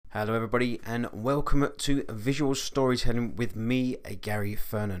Hello everybody and welcome to Visual Storytelling with me, Gary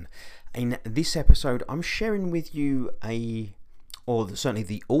Fernan. In this episode I'm sharing with you certainly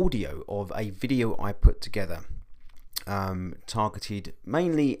the audio of a video I put together targeted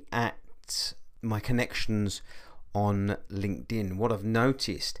mainly at my connections on LinkedIn. What I've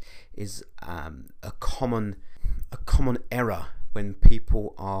noticed is a common error when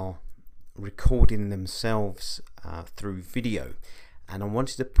people are recording themselves through video. And I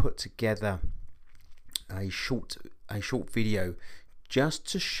wanted to put together a short video just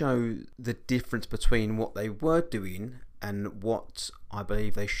to show the difference between what they were doing and what I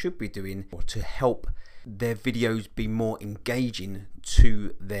believe they should be doing, or to help their videos be more engaging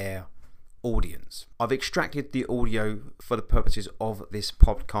to their audience. I've extracted the audio for the purposes of this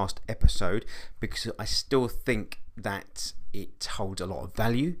podcast episode because I still think that it holds a lot of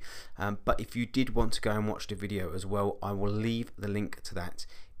value, but if you did want to go and watch the video as well, I will leave the link to that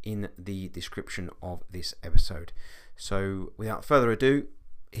in the description of this episode. So without further ado,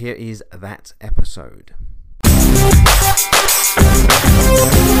 here is that episode.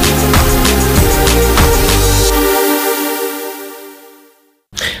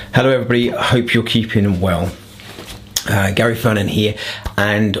 Hello everybody, I hope you're keeping well. Gary Fernan here,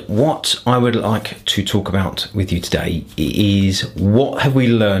 and what I would like to talk about with you today is what have we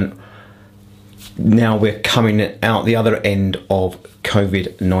learned now we're coming out the other end of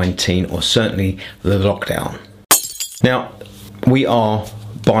COVID-19, or certainly the lockdown. Now, we are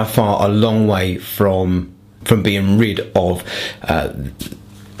by far a long way from being rid of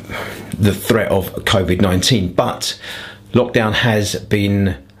the threat of COVID-19, but lockdown has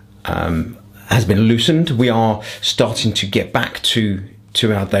been loosened. We are starting to get back to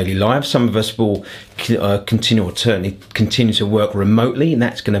our daily lives. Some of us will continue to work remotely, and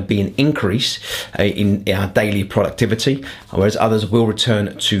that's going to be an increase in our daily productivity, whereas others will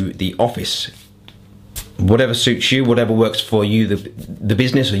return to the office. Whatever suits you, whatever works for you, the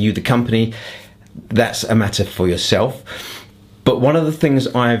business, or you, the company, that's a matter for yourself. But one of the things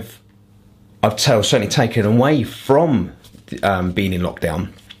I've certainly taken away from being in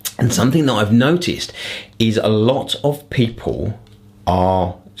lockdown, and something that I've noticed, is a lot of people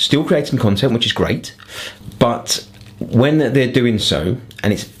are still creating content, which is great, but when they're doing so,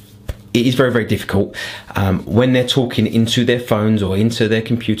 and it is very, very difficult, when they're talking into their phones or into their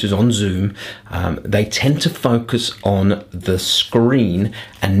computers on Zoom, they tend to focus on the screen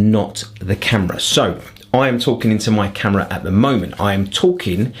and not the camera. So I am talking into my camera at the moment. I am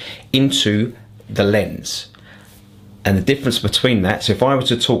talking into the lens. And the difference between that, so if I was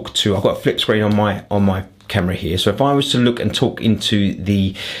to talk to, I've got a flip screen on my camera here, so if I was to look and talk into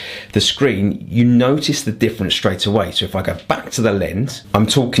the screen, you notice the difference straight away. So if I go back to the lens, I'm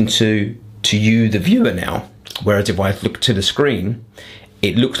talking to you, the viewer, now, whereas if I look to the screen,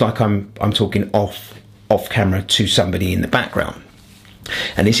 it looks like I'm talking off camera to somebody in the background.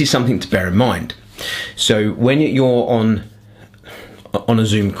 And this is something to bear in mind. So when you're on a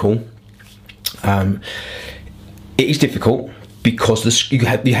Zoom call, it is difficult because you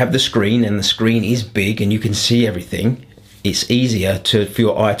have the screen, and the screen is big and you can see everything. It's easier for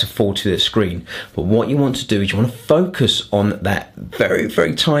your eye to fall to the screen. But what you want to do is you want to focus on that very,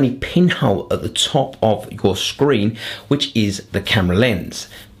 very tiny pinhole at the top of your screen, which is the camera lens.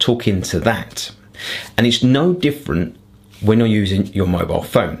 Talk into that. And it's no different when you're using your mobile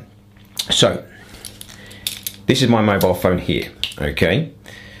phone. So this is my mobile phone here, okay?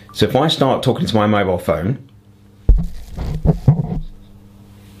 So if I start talking to my mobile phone,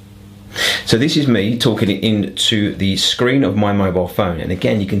 so this is me talking into the screen of my mobile phone, and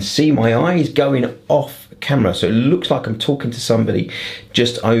again you can see my eyes going off camera, so it looks like I'm talking to somebody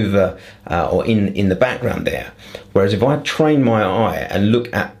just over or in the background there. Whereas if I train my eye and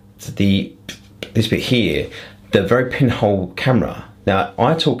look at this bit here, the very pinhole camera, now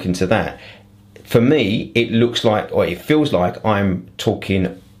I talk into that, for me it looks like, or it feels like, I'm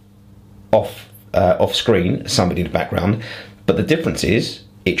talking off screen, somebody in the background, but the difference is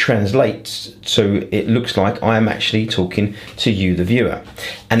it translates, so it looks like I am actually talking to you, the viewer,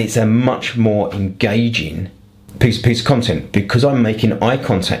 and it's a much more engaging piece of content because I'm making eye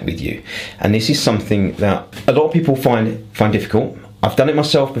contact with you. And this is something that a lot of people find difficult. I've done it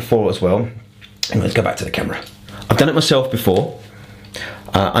myself before as well. And let's go back to the camera. I've done it myself before,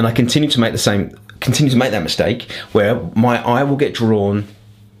 and I continue to make that mistake where my eye will get drawn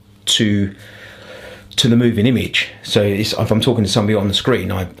to the moving image. So if I'm talking to somebody on the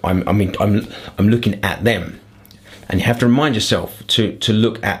screen, I'm looking at them, and you have to remind yourself to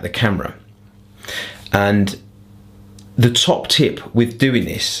look at the camera. And the top tip with doing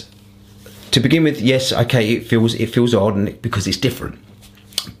this, to begin with, yes, okay, it feels odd because it's different,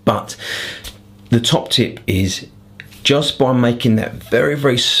 But the top tip is, just by making that very,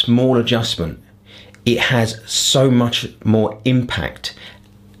 very small adjustment, it has so much more impact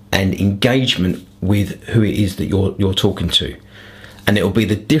and engagement with who it is that you're talking to. And it will be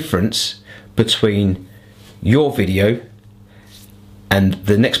the difference between your video and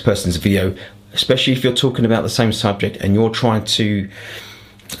the next person's video, especially if you're talking about the same subject and you're trying to,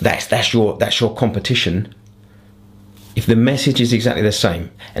 that's your competition. If the message is exactly the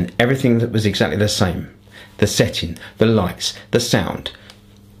same and everything that was exactly the same, the setting, the lights, the sound,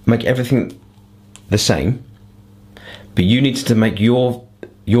 make everything the same, but you need to make your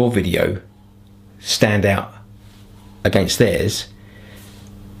video stand out against theirs.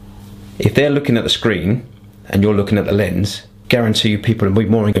 If they're looking at the screen and you're looking at the lens, guarantee you people will be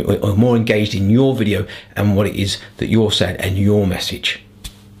more engaged in your video and what it is that you're saying and your message.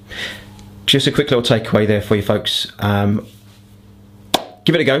 Just a quick little takeaway there for you folks.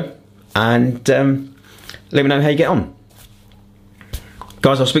 Give it a go and let me know how you get on.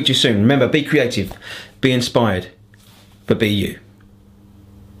 Guys, I'll speak to you soon. Remember, be creative, be inspired, but be you.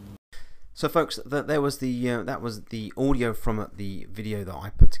 So folks, that was the audio from the video that I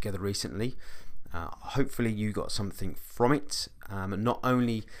put together recently. Hopefully you got something from it, not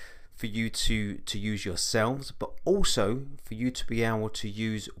only for you to use yourselves, but also for you to be able to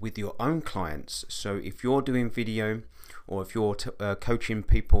use with your own clients. So if you're doing video, or if you're coaching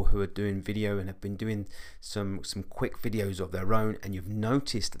people who are doing video and have been doing some quick videos of their own, and you've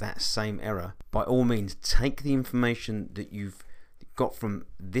noticed that same error, by all means take the information that you've got from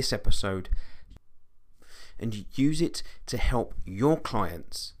this episode and use it to help your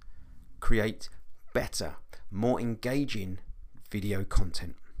clients create better, more engaging video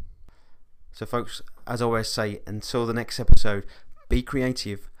content. So folks, as I always say, until the next episode, be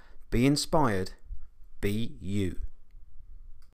creative, be inspired, be you.